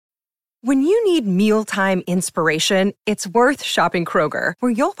When you need mealtime inspiration, it's worth shopping Kroger,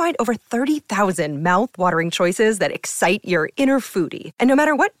 where you'll find over 30,000 mouth-watering choices that excite your inner foodie. And no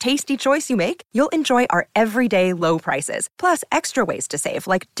matter what tasty choice you make, you'll enjoy our everyday low prices, plus extra ways to save,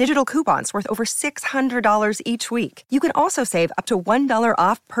 like digital coupons worth over $600 each week. You can also save up to $1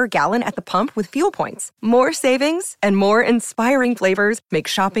 off per gallon at the pump with fuel points. More savings and more inspiring flavors make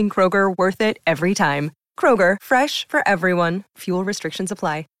shopping Kroger worth it every time. Kroger, fresh for everyone. Fuel restrictions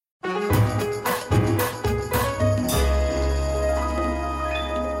apply.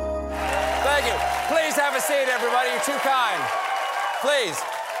 Thank you. Please have a seat, everybody. You're too kind. Please.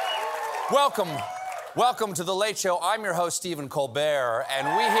 Welcome to The Late Show. I'm your host, Stephen Colbert, and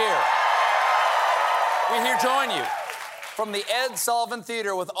we here join you from the Ed Sullivan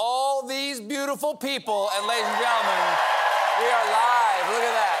Theater with all these beautiful people. And ladies and gentlemen, we are live. Look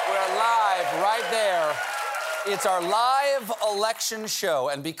at that. We're live right there. It's our live election show,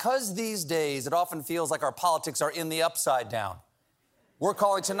 and because these days it often feels like our politics are in the upside down, we're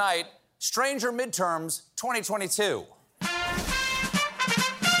calling tonight Stranger Midterms 2022.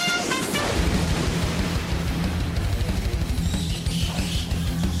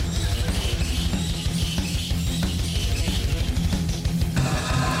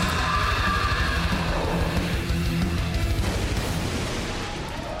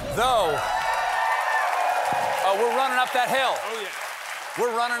 We're running up that hill. Oh, yeah.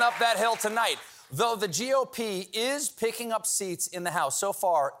 We're running up that hill tonight. Though the GOP is picking up seats in the House, so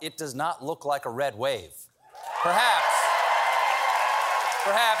far, it does not look like a red wave. Perhaps,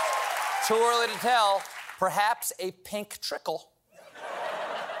 too early to tell, perhaps a pink trickle.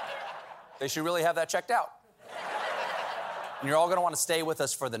 They should really have that checked out. And you're all going to want to stay with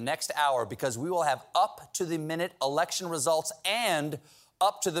us for the next hour because we will have up-to-the-minute election results and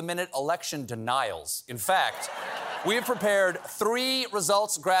up-to-the-minute election denials. In fact, we have prepared 3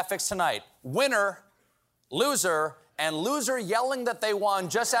 results graphics tonight. Winner, loser, and loser yelling that they won.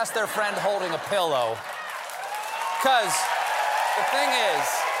 Just ask their friend holding a pillow. Because the thing is,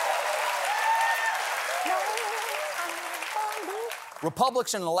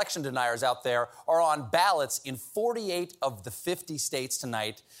 Republican election deniers out there are on ballots in 48 of the 50 states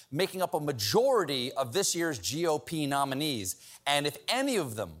tonight, making up a majority of this year's GOP nominees. And if any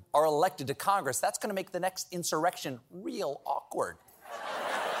of them are elected to Congress, that's going to make the next insurrection real awkward.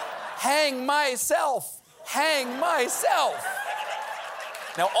 Hang myself.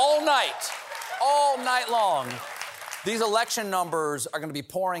 Now, all night long, these election numbers are going to be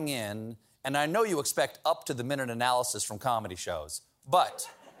pouring in, and I know you expect up-to-the-minute analysis from comedy shows. But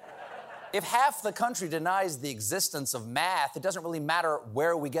if half the country denies the existence of math, it doesn't really matter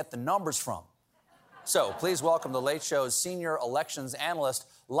where we get the numbers from. So please welcome The Late Show's senior elections analyst,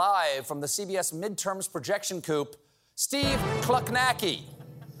 live from the CBS Midterms projection coop, Steve Kluknacki.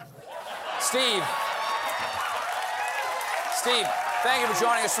 Steve, thank you for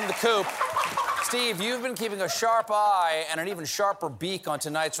joining us from the coop. Steve, you've been keeping a sharp eye and an even sharper beak on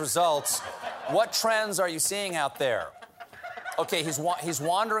tonight's results. What trends are you seeing out there? Okay, he's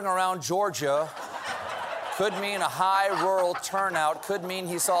wandering around Georgia. Could mean a high rural turnout. Could mean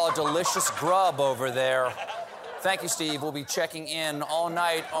he saw a delicious grub over there. Thank you, Steve. We'll be checking in all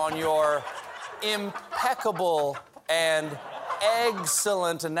night on your impeccable and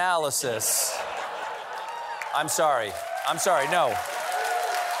excellent analysis. I'm sorry, no.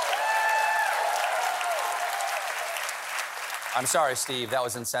 I'm sorry, Steve, that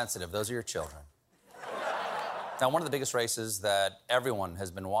was insensitive. Those are your children. Now, one of the biggest races that everyone has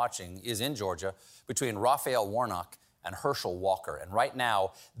been watching is in Georgia between Raphael Warnock and Herschel Walker. And right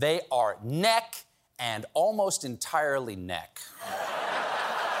now, they are neck and almost entirely neck.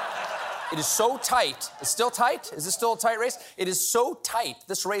 It is so tight. It's still tight? Is this still a tight race? It is so tight,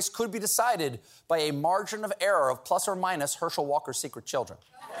 this race could be decided by a margin of error of plus or minus Herschel Walker's secret children.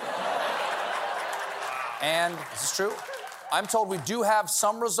 And is this true? I'm told we do have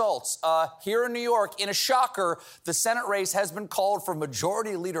some results. Here in New York, in a shocker, the Senate race has been called for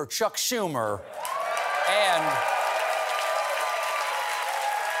Majority Leader Chuck Schumer. And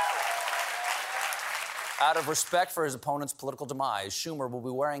out of respect for his opponent's political demise, Schumer will be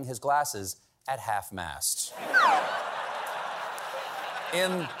wearing his glasses at half-mast.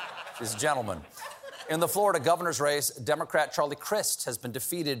 This gentleman. In the Florida governor's race, Democrat Charlie Crist has been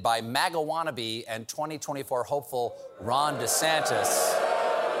defeated by MAGA wannabe and 2024 hopeful Ron DeSantis.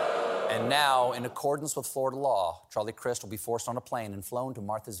 And now, in accordance with Florida law, Charlie Crist will be forced on a plane and flown to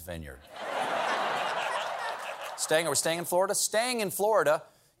Martha's Vineyard. Staying in Florida? Staying in Florida,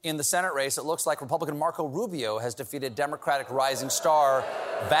 in the Senate race, it looks like Republican Marco Rubio has defeated Democratic rising star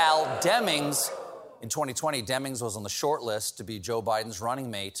Val Demings. In 2020, Demings was on the short list to be Joe Biden's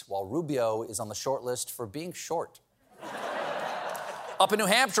running mate, while Rubio is on the short list for being short. Up in New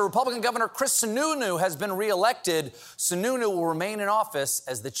Hampshire, Republican Governor Chris Sununu has been reelected. Sununu will remain in office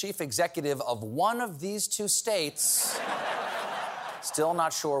as the chief executive of one of these two states. Still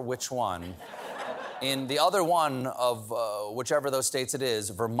not sure which one. In the other one of whichever those states it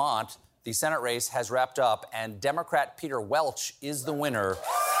is, Vermont, the Senate race has wrapped up, and Democrat Peter Welch is the winner.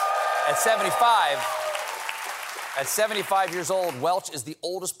 At 75 years old, Welch is the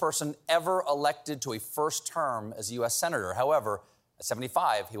oldest person ever elected to a first term as a U.S. Senator. However, at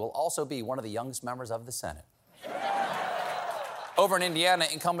 75, he will also be one of the youngest members of the Senate. Over in Indiana,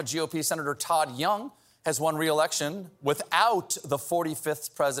 incumbent GOP Senator Todd Young has won re-election without the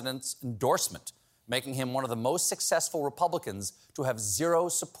 45th president's endorsement, making him one of the most successful Republicans to have zero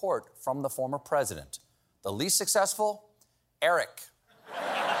support from the former president. The least successful? Eric.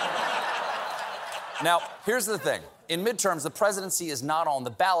 Now, here's the thing. In midterms, the presidency is not on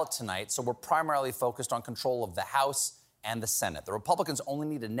the ballot tonight, so we're primarily focused on control of the House and the Senate. The Republicans only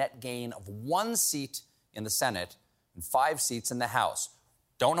need a net gain of 1 seat in the Senate and 5 seats in the House.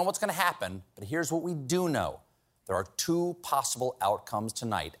 Don't know what's going to happen, but here's what we do know. There are 2 possible outcomes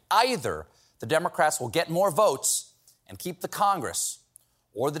tonight. Either the Democrats will get more votes and keep the Congress,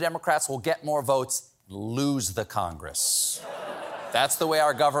 or the Democrats will get more votes and lose the Congress. That's the way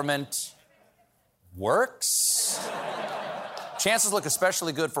our government works. Chances look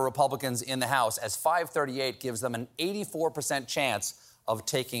especially good for Republicans in the House, as 538 gives them an 84% chance of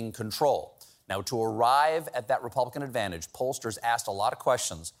taking control. Now, to arrive at that Republican advantage, pollsters asked a lot of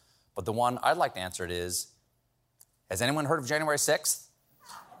questions, but the one I'd like to answer it is, has anyone heard of January 6th?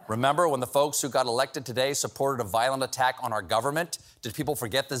 Remember when the folks who got elected today supported a violent attack on our government? Did people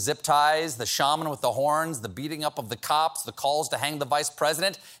forget the zip ties, the shaman with the horns, the beating up of the cops, the calls to hang the vice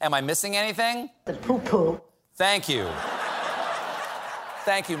president? Am I missing anything? The poo-poo. Thank you.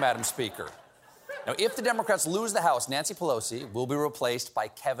 Thank you, Madam Speaker. Now, if the Democrats lose the House, Nancy Pelosi will be replaced by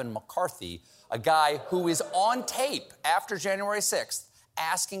Kevin McCarthy, a guy who is on tape after January 6th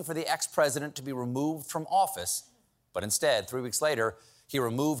asking for the ex-president to be removed from office. But instead, 3 weeks later, he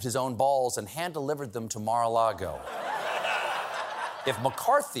removed his own balls and hand-delivered them to Mar-a-Lago. If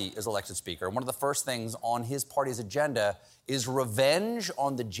McCarthy is elected Speaker, one of the first things on his party's agenda is revenge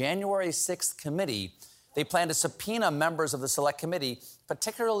on the January 6th committee. They plan to subpoena members of the Select Committee,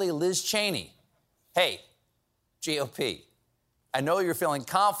 particularly Liz Cheney. Hey, GOP, I know you're feeling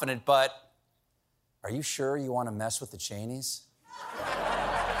confident, but are you sure you want to mess with the Cheneys?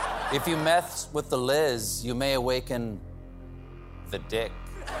 If you mess with the Liz, you may awaken the Dick.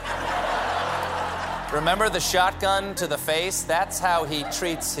 Remember the shotgun to the face? That's how he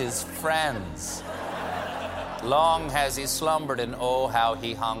treats his friends. Long has he slumbered, and oh, how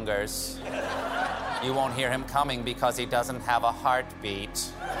he hungers. You won't hear him coming because he doesn't have a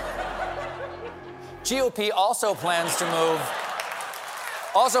heartbeat. GOP also plans to move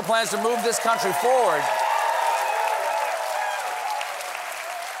this country forward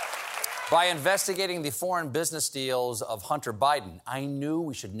by investigating the foreign business deals of Hunter Biden. I knew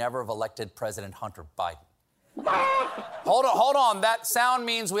we should never have elected President Hunter Biden. Hold on. That sound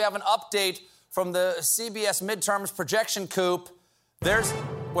means we have an update from the CBS Midterms projection coup.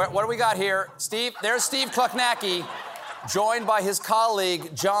 What do we got here? Steve, there's Steve Kluknacki, joined by his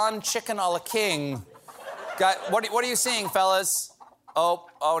colleague, John Chicken a la King. What are you seeing, fellas? Oh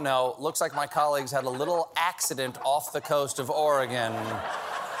no. Looks like my colleagues had a little accident off the coast of Oregon.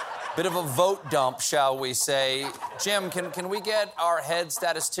 Bit of a vote dump, shall we say. Jim, can we get our head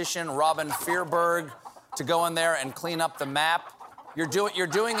statistician, Robin Fearberg, to go in there and clean up the map? You're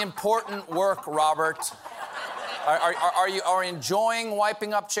doing important work, Robert. Are you enjoying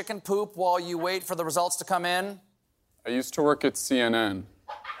wiping up chicken poop while you wait for the results to come in? I used to work at CNN.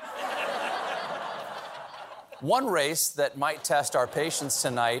 One race that might test our patience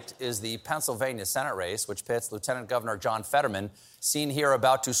tonight is the Pennsylvania Senate race, which pits Lieutenant Governor John Fetterman, seen here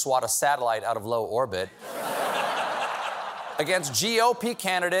about to swat a satellite out of low orbit, against GOP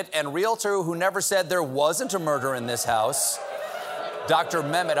candidate and realtor who never said there wasn't a murder in this house, Dr.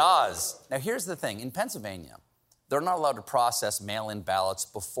 Mehmet Oz. Now, here's the thing. In Pennsylvania, they're not allowed to process mail-in ballots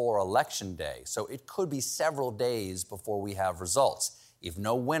before Election Day, so it could be several days before we have results. If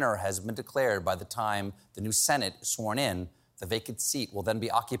no winner has been declared by the time the new Senate is sworn in, the vacant seat will then be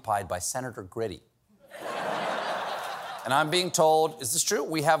occupied by Senator Gritty. And I'm being told, is this true?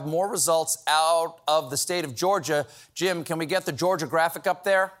 We have more results out of the state of Georgia. Jim, can we get the Georgia graphic up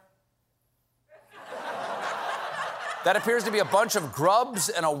there? That appears to be a bunch of grubs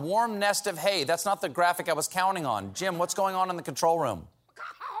and a warm nest of hay. That's not the graphic I was counting on. Jim, what's going on in the control room?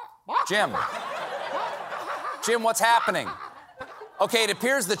 Jim. Jim, what's happening? Okay, it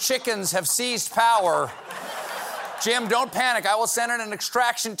appears the chickens have seized power. Jim, don't panic. I will send in an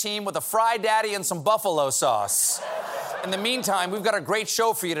extraction team with a fry daddy and some buffalo sauce. In the meantime, we've got a great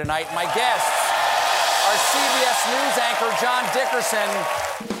show for you tonight. My guests are CBS News anchor John Dickerson.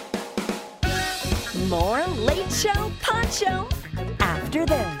 More Late Show Poncho after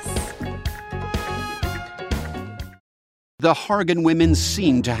this. The Hargan women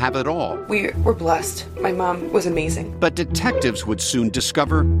seemed to have it all. We were blessed. My mom was amazing. But detectives would soon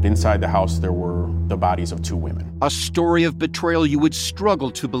discover inside the house there were the bodies of two women. A story of betrayal you would struggle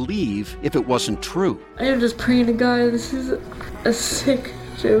to believe if it wasn't true. I am just praying to God, this is a sick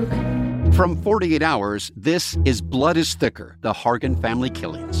joke. From 48 Hours, this is Blood is Thicker, the Hargan family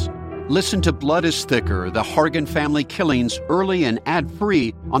killings. Listen to Blood is Thicker, the Hargan family killings early and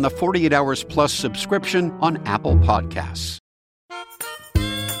ad-free on the 48 Hours Plus subscription on Apple Podcasts.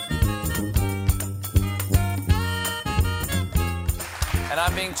 And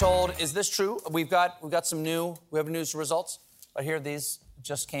I'm being told, is this true? We've got some news results. Right here, these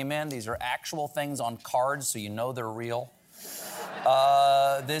just came in. These are actual things on cards, so you know they're real.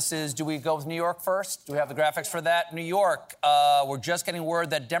 Do we go with New York first? Do we have the graphics for that? New York, we're just getting word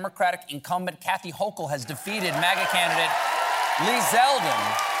that Democratic incumbent Kathy Hochul has defeated MAGA candidate Lee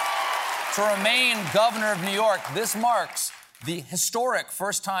Zeldin to remain governor of New York. This marks the historic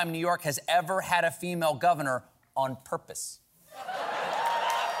first time New York has ever had a female governor on purpose.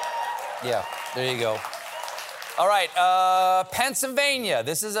 Yeah, there you go. All right, Pennsylvania.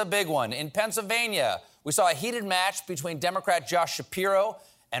 This is a big one. In Pennsylvania, we saw a heated match between Democrat Josh Shapiro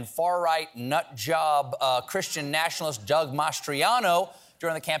and far-right nut job Christian nationalist Doug Mastriano.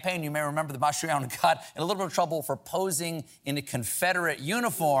 During the campaign, you may remember that Mastriano got in a little bit of trouble for posing in a Confederate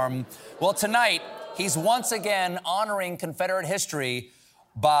uniform. Well, tonight, he's once again honoring Confederate history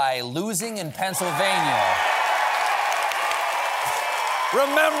by losing in Pennsylvania.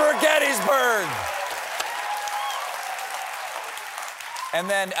 Remember Gettysburg! And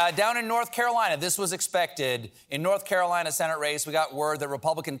then down in North Carolina, this was expected. In North Carolina Senate race, we got word that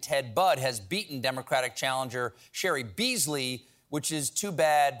Republican Ted Budd has beaten Democratic challenger Sherry Beasley, which is too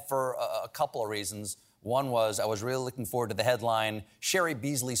bad for a couple of reasons. One was I was really looking forward to the headline, Sherry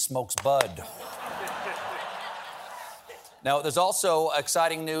Beasley smokes Bud. Now, there's also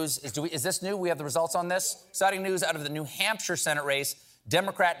exciting news. Is this new? We have the results on this? Exciting news out of the New Hampshire Senate race.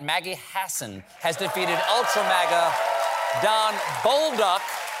 Democrat Maggie Hassan has defeated ultra-MAGA Don Bolduc.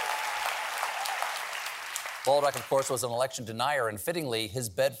 Bolduc, of course, was an election denier, and fittingly, his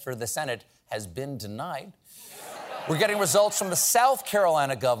bid for the Senate has been denied. We're getting results from the South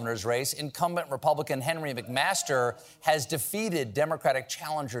Carolina governor's race. Incumbent Republican Henry McMaster has defeated Democratic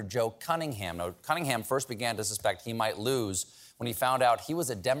challenger Joe Cunningham. Now, Cunningham first began to suspect he might lose when he found out he was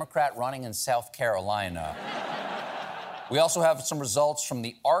a Democrat running in South Carolina. We also have some results from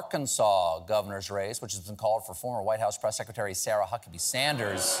the Arkansas governor's race, which has been called for former White House Press Secretary Sarah Huckabee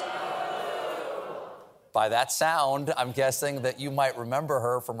Sanders. By that sound, I'm guessing that you might remember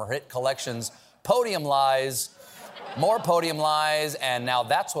her from her hit collections, Podium Lies, More Podium Lies, and Now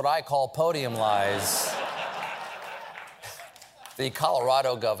That's What I Call Podium Lies. The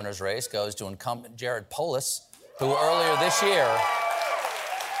Colorado governor's race goes to incumbent Jared Polis, who earlier this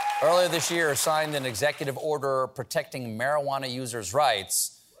year signed an executive order protecting marijuana users'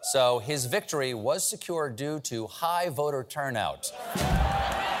 rights, so his victory was secured due to high voter turnout.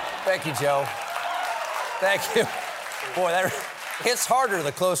 Thank you, Joe. Thank you. Boy, that hits harder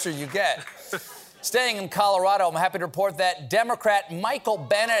the closer you get. Staying in Colorado, I'm happy to report that Democrat Michael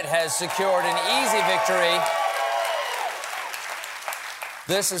Bennet has secured an easy victory.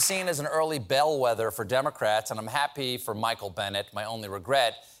 This is seen as an early bellwether for Democrats, and I'm happy for Michael Bennet. My only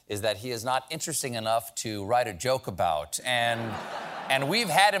regret is that he is not interesting enough to write a joke about. And we've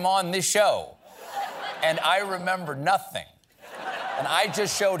had him on this show, and I remember nothing. And I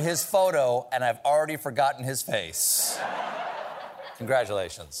just showed his photo, and I've already forgotten his face.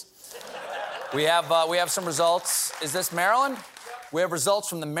 Congratulations. We have some results. Is this Maryland? We have results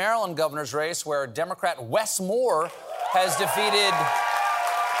from the Maryland governor's race where Democrat Wes Moore has defeated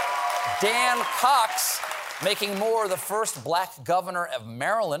Dan Cox, making Moore the first black governor of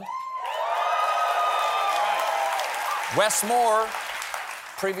Maryland. Wes Moore,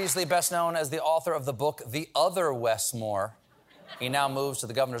 previously best known as the author of the book The Other Wes Moore. He now moves to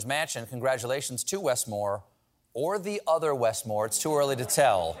the governor's mansion. Congratulations to Wes Moore, or the other Wes Moore. It's too early to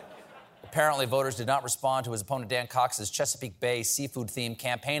tell. Apparently, voters did not respond to his opponent Dan Cox's Chesapeake Bay seafood-themed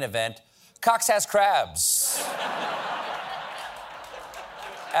campaign event. Cox has crabs.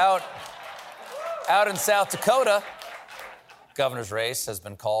 Out in South Dakota, governor's race has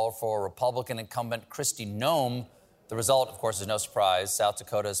been called for Republican incumbent Kristi Noem. The result, of course, is no surprise. South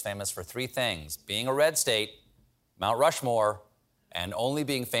Dakota is famous for three things: being a red state, Mount Rushmore, and only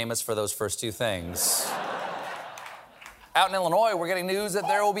being famous for those first two things. Out in Illinois, we're getting news that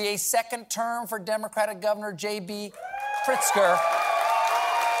there will be a second term for Democratic Governor J.B. Pritzker.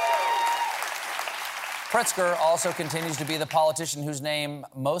 Pritzker also continues to be the politician whose name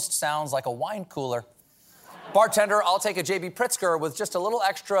most sounds like a wine cooler. Bartender, I'll take a J.B. Pritzker with just a little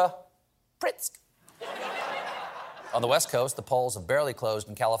extra Pritzk. On the West Coast, the polls have barely closed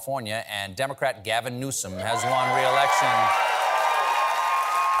in California, and Democrat Gavin Newsom has won re-election.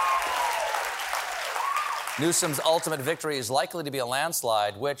 Newsom's ultimate victory is likely to be a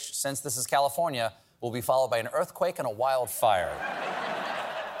landslide, which, since this is California, will be followed by an earthquake and a wildfire.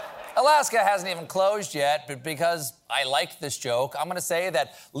 Alaska hasn't even closed yet, but because I liked this joke, I'm going to say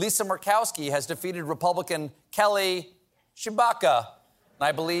that Lisa Murkowski has defeated Republican Kelly Tshibaka. And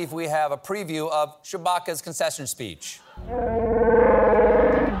I believe we have a preview of Tshibaka's concession speech.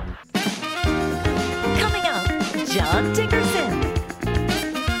 Coming up, John Dickerson.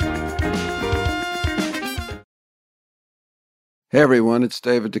 Hey everyone, it's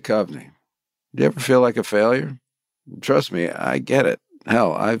David Duchovny. Do you ever feel like a failure? Trust me, I get it.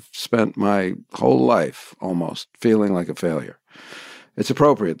 Hell, I've spent my whole life almost feeling like a failure. It's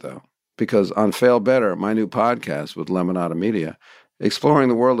appropriate though, because on Fail Better, my new podcast with Lemonada Media, exploring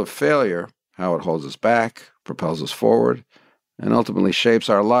the world of failure, how it holds us back, propels us forward, and ultimately shapes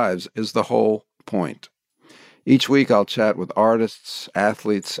our lives is the whole point. Each week I'll chat with artists,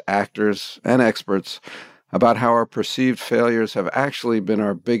 athletes, actors, and experts about how our perceived failures have actually been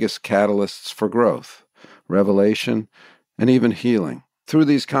our biggest catalysts for growth, revelation, and even healing. Through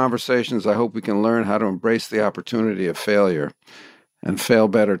these conversations, I hope we can learn how to embrace the opportunity of failure and fail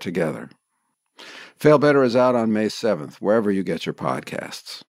better together. Fail Better is out on May 7th, wherever you get your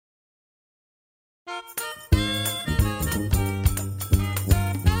podcasts.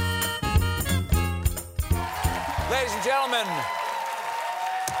 Ladies and gentlemen,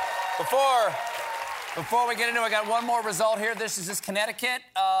 Before we get into it, I got one more result here. This is Connecticut.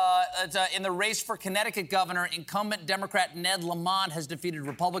 In the race for Connecticut governor, incumbent Democrat Ned Lamont has defeated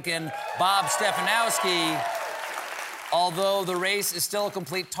Republican Bob Stefanowski, although the race is still a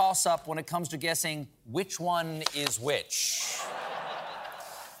complete toss-up when it comes to guessing which one is which.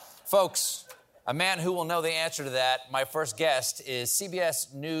 Folks, a man who will know the answer to that, my first guest, is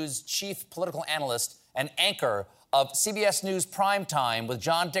CBS News chief political analyst and anchor of CBS News Primetime with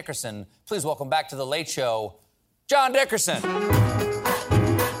John Dickerson. Please welcome back to The Late Show, John Dickerson.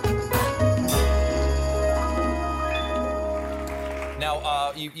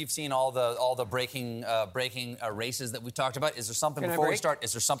 Now, you've seen all the breaking races that we talked about. Is there something before we start?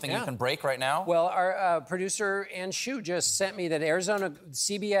 Is there something you can break right now? Well, our producer Ann Shu just sent me that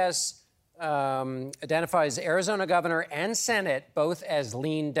CBS identifies Arizona governor and Senate both as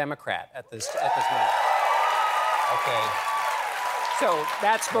lean Democrat at this moment. Okay. So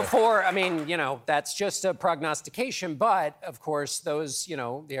that's before, that's just a prognostication. But, of course, those,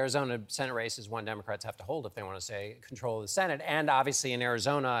 the Arizona Senate races, one Democrats have to hold if they want to say control of the Senate. And obviously in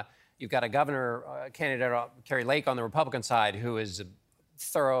Arizona, you've got a governor candidate, Carrie Lake, on the Republican side, who is a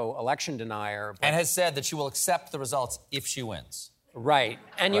thorough election denier. And has said that she will accept the results if she wins. Right.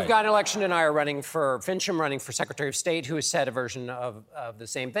 And you've got an election denier Fincham running for Secretary of State, who has said a version of the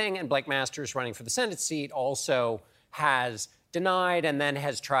same thing. And Blake Masters running for the Senate seat also has denied and then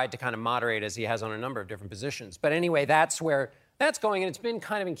has tried to kind of moderate, as he has on a number of different positions. But anyway, that's where that's going. And it's been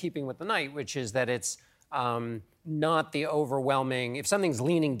kind of in keeping with the night, which is that it's not the overwhelming. If something's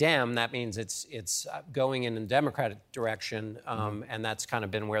leaning Dem, that means it's going in a Democratic direction. And that's kind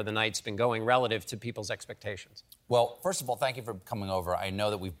of been where the night's been going relative to people's expectations. Well, first of all, thank you for coming over. I know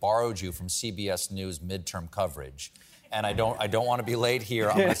that we've borrowed you from CBS News midterm coverage, and I don't want to be late here.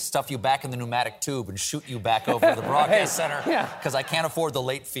 I'm going to stuff you back in the pneumatic tube and shoot you back over to the broadcast center because I can't afford the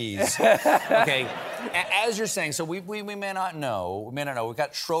late fees. Okay, as you're saying, so we may not know. We've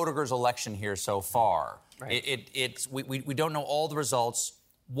got Schrodinger's election here so far. Right. We don't know all the results.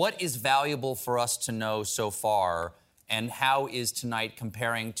 What is valuable for us to know so far, and how is tonight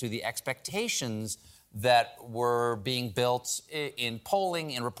comparing to the expectations that were being built in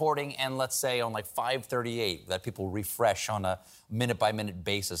polling, in reporting, and let's say on like 538 that people refresh on a minute-by-minute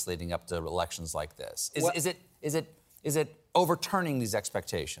basis leading up to elections like this? Is it overturning these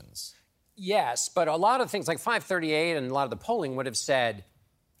expectations? Yes, but a lot of things like 538 and a lot of the polling would have said,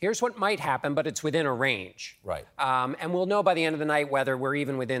 here's what might happen, but it's within a range. Right. And we'll know by the end of the night whether we're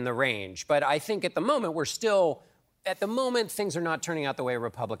even within the range. But I think at the moment things are not turning out the way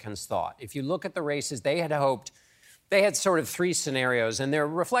Republicans thought. If you look at the races, they had hoped They had sort of three scenarios, and they're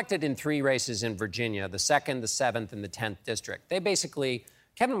reflected in three races in Virginia, the 2nd, the 7th, and the 10th district.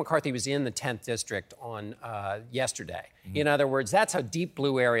 Kevin McCarthy was in the 10th district on yesterday. Mm-hmm. In other words, that's a deep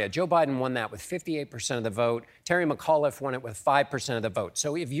blue area. Joe Biden won that with 58% of the vote. Terry McAuliffe won it with 5% of the vote.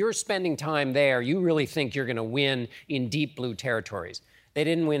 So if you're spending time there, you really think you're going to win in deep blue territories. They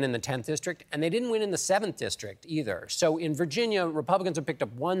didn't win in the 10th district, and they didn't win in the 7th district either. So in Virginia, Republicans have picked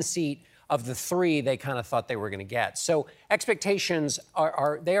up one seat of the three they kind of thought they were going to get. So expectations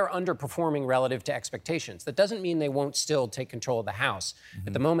are underperforming relative to expectations. That doesn't mean they won't still take control of the House. Mm-hmm.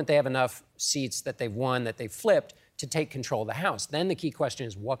 At the moment, they have enough seats that they've won, that they've flipped to take control of the House. Then the key question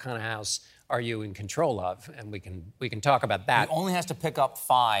is, what kind of House are you in control of? And we can talk about that. He only has to pick up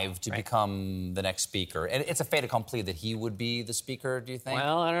 5 to become the next speaker. And it's a fait accompli that he would be the speaker, do you think?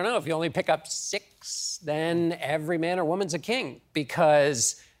 Well, I don't know. If you only pick up 6, then every man or woman's a king,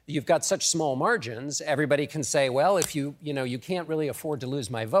 because you've got such small margins. Everybody can say, well, if you can't really afford to lose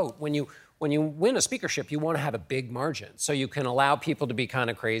my vote. When you win a speakership, you want to have a big margin so you can allow people to be kind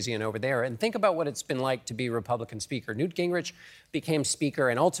of crazy and over there. And think about what it's been like to be Republican speaker. Newt Gingrich became speaker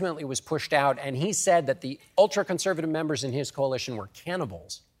and ultimately was pushed out, and he said that the ultra-conservative members in his coalition were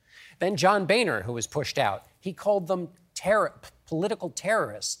cannibals. Then John Boehner, who was pushed out, he called them political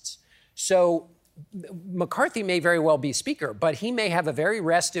terrorists. So McCarthy may very well be speaker, but he may have a very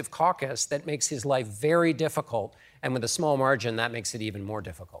restive caucus that makes his life very difficult. And with a small margin, that makes it even more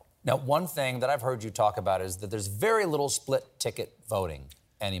difficult. Now, one thing that I've heard you talk about is that there's very little split ticket voting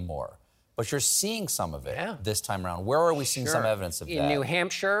anymore. But you're seeing some of it this time around. Where are we seeing some evidence of that? In New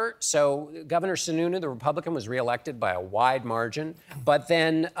Hampshire, so Governor Sununu, the Republican, was reelected by a wide margin. But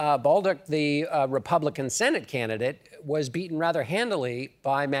then Baldock, the Republican Senate candidate, was beaten rather handily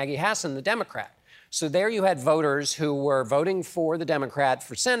by Maggie Hassan, the Democrat. So there you had voters who were voting for the Democrat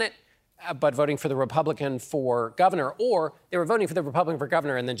for Senate, but voting for the Republican for governor, or they were voting for the Republican for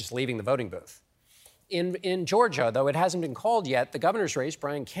governor and then just leaving the voting booth. In Georgia, though it hasn't been called yet, the governor's race,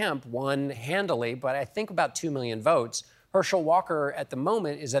 Brian Kemp, won handily, but I think about 2 million votes. Herschel Walker at the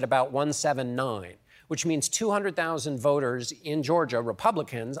moment is at about 179, which means 200,000 voters in Georgia,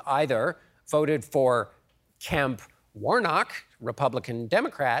 Republicans, either voted for Kemp, Warnock, Republican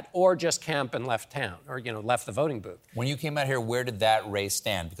Democrat, or just Kemp and left town, or, left the voting booth. When you came out here, where did that race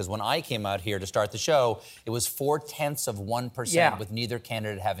stand? Because when I came out here to start the show, it was 0.4%, with neither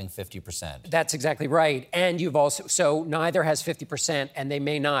candidate having 50%. That's exactly right. And so neither has 50%, and they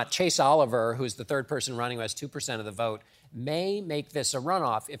may not. Chase Oliver, who's the third person running, who has 2% of the vote, may make this a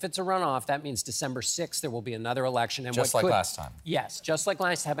runoff. If it's a runoff, that means December 6th, there will be another election. And just like last time. Yes, just like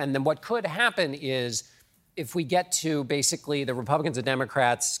last time. And then what could happen is, if we get to basically the Republicans and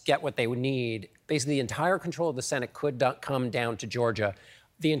Democrats get what they would need, basically the entire control of the Senate could come down to Georgia.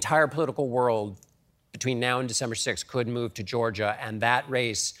 The entire political world between now and December 6th could move to Georgia, and that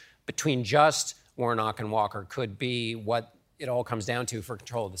race between just Warnock and Walker could be what it all comes down to for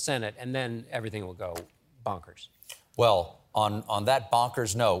control of the Senate, and then everything will go bonkers. Well, on that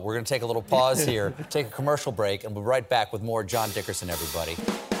bonkers note, we're going to take a little pause here, take a commercial break, and we'll be right back with more John Dickerson, everybody.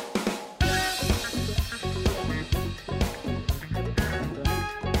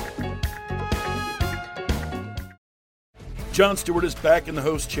 Jon Stewart is back in the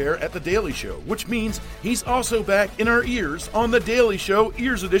host chair at The Daily Show, which means he's also back in our ears on The Daily Show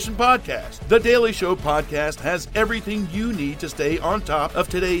Ears Edition podcast. The Daily Show podcast has everything you need to stay on top of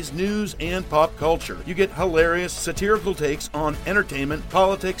today's news and pop culture. You get hilarious, satirical takes on entertainment,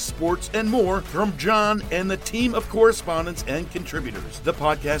 politics, sports, and more from Jon and the team of correspondents and contributors. The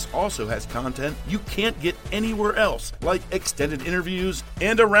podcast also has content you can't get anywhere else, like extended interviews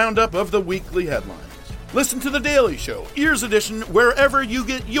and a roundup of the weekly headlines. Listen to The Daily Show, Ears Edition, wherever you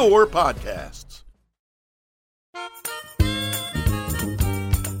get your podcasts.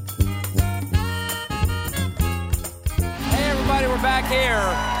 Hey, everybody, we're back here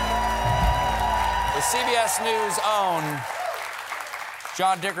with CBS News' own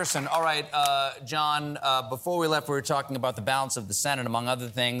John Dickerson. All right, John, before we left, we were talking about the balance of the Senate, among other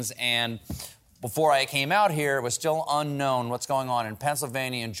things, and before I came out here, it was still unknown what's going on in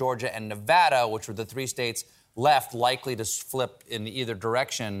Pennsylvania and Georgia and Nevada, which were the 3 states left likely to flip in either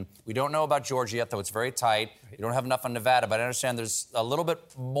direction. We don't know about Georgia yet, though it's very tight. We don't have enough on Nevada, but I understand there's a little bit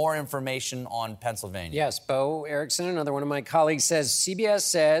more information on Pennsylvania. Yes, Bo Erickson, another one of my colleagues, says CBS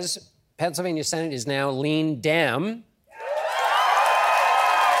says Pennsylvania Senate is now lean Dem.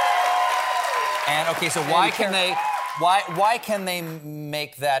 And, okay, so why can they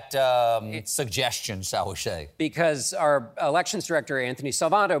make that suggestion, shall we say? Because our elections director, Anthony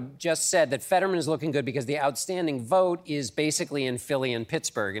Salvato, just said that Fetterman is looking good because the outstanding vote is basically in Philly and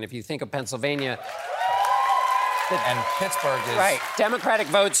Pittsburgh. And if you think of Pennsylvania, And Pittsburgh is... Right. Democratic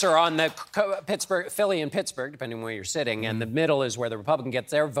votes are on the Philly and Pittsburgh, depending on where you're sitting, and the middle is where the Republican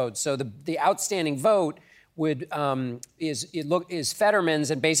gets their votes. So the outstanding vote is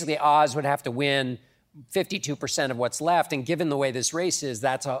Fetterman's, and basically Oz would have to win 52% of what's left. And given the way this race is,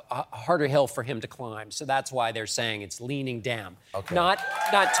 that's a harder hill for him to climb. So that's why they're saying it's leaning down. Okay. Not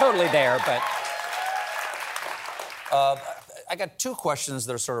totally there, but... I got two questions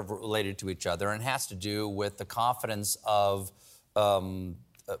that are sort of related to each other, and it has to do with the confidence of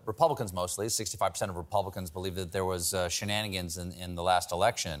Republicans mostly. 65% of Republicans believe that there was shenanigans in the last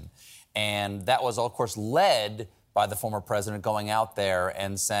election. And that was, of course, led by the former president going out there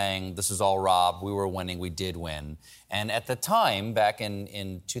and saying, this is all robbed, we were winning, we did win. And at the time, back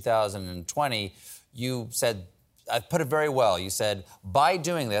in 2020, you said, I put it very well. You said, by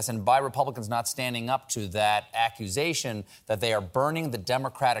doing this and by Republicans not standing up to that accusation, that they are burning the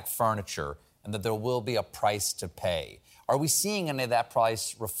Democratic furniture and that there will be a price to pay. Are we seeing any of that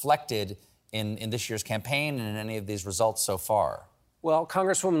price reflected in this year's campaign and in any of these results so far? Well,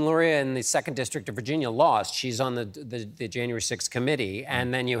 Congresswoman Luria in the 2nd District of Virginia lost. She's on the January 6th committee.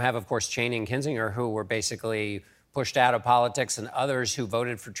 And then you have, of course, Cheney and Kinzinger, who were basically pushed out of politics, and others who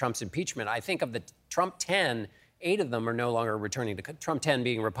voted for Trump's impeachment. I think of the Trump 10, 8 of them are no longer returning to Trump 10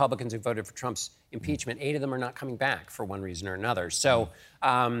 being Republicans who voted for Trump's impeachment. 8 of them are not coming back for one reason or another. So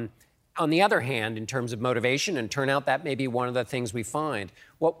on the other hand, in terms of motivation and turnout, that may be one of the things we find.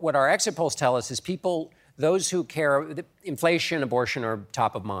 What our exit polls tell us is those who care, inflation, abortion are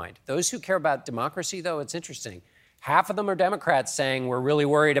top of mind. Those who care about democracy, though, it's interesting. Half of them are Democrats saying we're really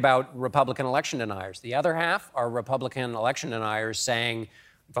worried about Republican election deniers. The other half are Republican election deniers saying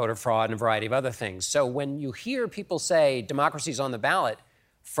voter fraud and a variety of other things. So when you hear people say democracy's on the ballot,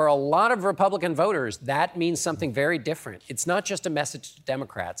 for a lot of Republican voters, that means something very different. It's not just a message to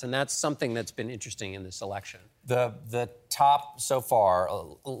Democrats, and that's something that's been interesting in this election. The top so far,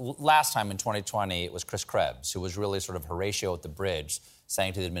 last time in 2020, it was Chris Krebs, who was really sort of Horatio at the bridge,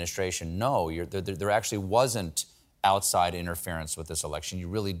 saying to the administration, no, there actually wasn't outside interference with this election. You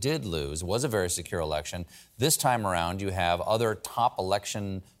really did lose. It was a very secure election. This time around, you have other top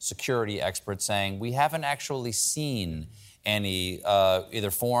election security experts saying, we haven't actually seen any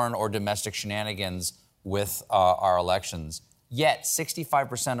either foreign or domestic shenanigans with our elections. Yet,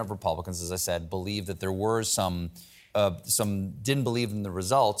 65% of Republicans, as I said, believe that there were some didn't believe in the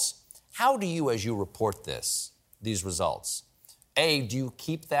results. How do you, as you report these results, A, do you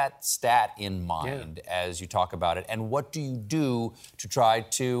keep that stat in mind as you talk about it? And what do you do to try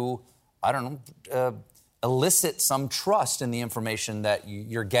to, elicit some trust in the information that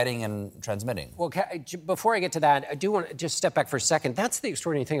you're getting and transmitting? Well, before I get to that, I do want to just step back for a second. That's the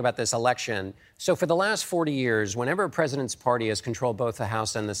extraordinary thing about this election. So for the last 40 years, whenever a president's party has controlled both the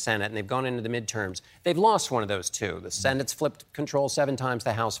House and the Senate, and they've gone into the midterms, they've lost one of those two. The Senate's flipped control 7 times,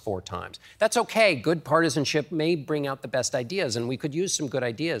 the House 4 times. That's okay. Good partisanship may bring out the best ideas, and we could use some good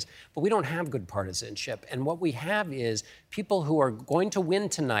ideas, but we don't have good partisanship. And what we have is people who are going to win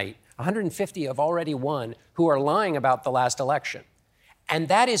tonight. 150 have already won, who are lying about the last election. And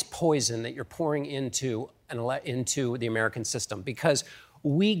that is poison that you're pouring into the American system, because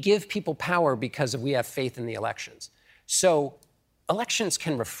we give people power because we have faith in the elections. So elections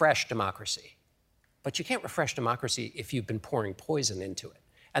can refresh democracy, but you can't refresh democracy if you've been pouring poison into it.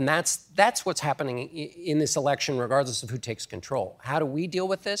 And that's what's happening in this election, regardless of who takes control. How do we deal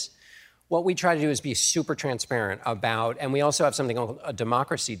with this? What we try to do is be super transparent about, and we also have something called a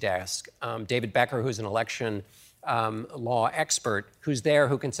democracy desk. David Becker, who's an election law expert, who's there,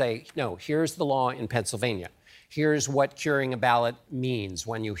 who can say, no, here's the law in Pennsylvania. Here's what curing a ballot means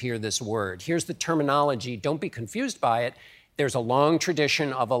when you hear this word. Here's the terminology. Don't be confused by it. There's a long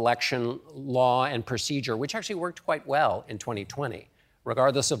tradition of election law and procedure, which actually worked quite well in 2020.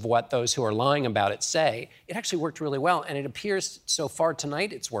 Regardless of what those who are lying about it say, it actually worked really well. And it appears so far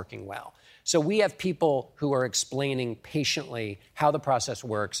tonight it's working well. So we have people who are explaining patiently how the process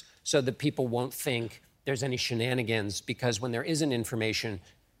works so that people won't think there's any shenanigans, because when there isn't information,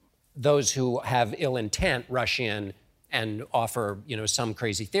 those who have ill intent rush in and offer, some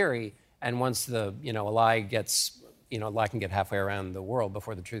crazy theory. And once a lie can get halfway around the world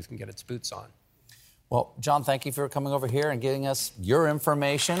before the truth can get its boots on. Well, John, thank you for coming over here and giving us your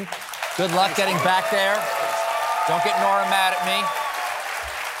information. Good luck getting back there. Don't get Nora mad at me.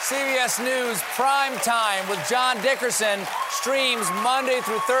 CBS News Prime Time with John Dickerson streams Monday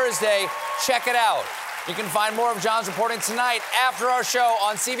through Thursday. Check it out. You can find more of John's reporting tonight after our show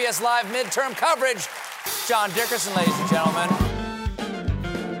on CBS Live Midterm coverage. John Dickerson, ladies and gentlemen.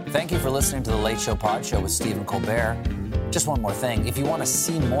 Thank you for listening to The Late Show Pod Show with Stephen Colbert. Just one more thing. If you want to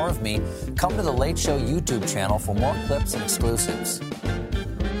see more of me, come to The Late Show YouTube channel for more clips and exclusives.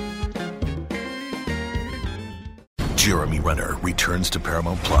 Jeremy Renner returns to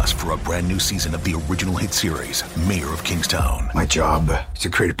Paramount Plus for a brand new season of the original hit series, Mayor of Kingstown. My job is to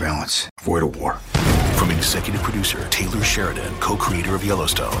create a balance, avoid a war. From executive producer Taylor Sheridan, co-creator of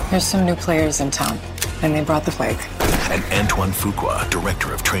Yellowstone. There's some new players in town, and they brought the plague. And Antoine Fuqua,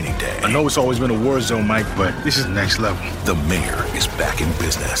 director of Training Day. I know it's always been a war zone, Mike, but this is next level. The Mayor is back in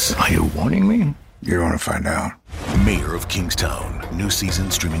business. Are you warning me? You're going to find out. Mayor of Kingstown. New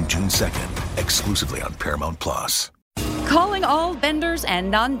season streaming June 2nd, exclusively on Paramount Plus. Calling all benders and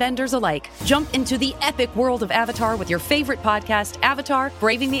non-benders alike. Jump into the epic world of Avatar with your favorite podcast, Avatar: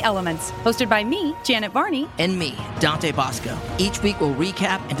 Braving the Elements. Hosted by me, Janet Varney. And me, Dante Bosco. Each week we'll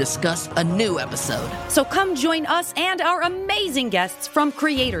recap and discuss a new episode. So come join us and our amazing guests, from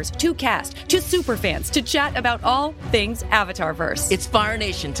creators to cast to superfans, to chat about all things Avatarverse. It's Fire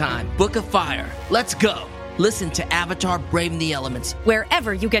Nation time. Book of Fire. Let's go. Listen to Avatar: Braving the Elements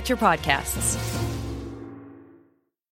wherever you get your podcasts.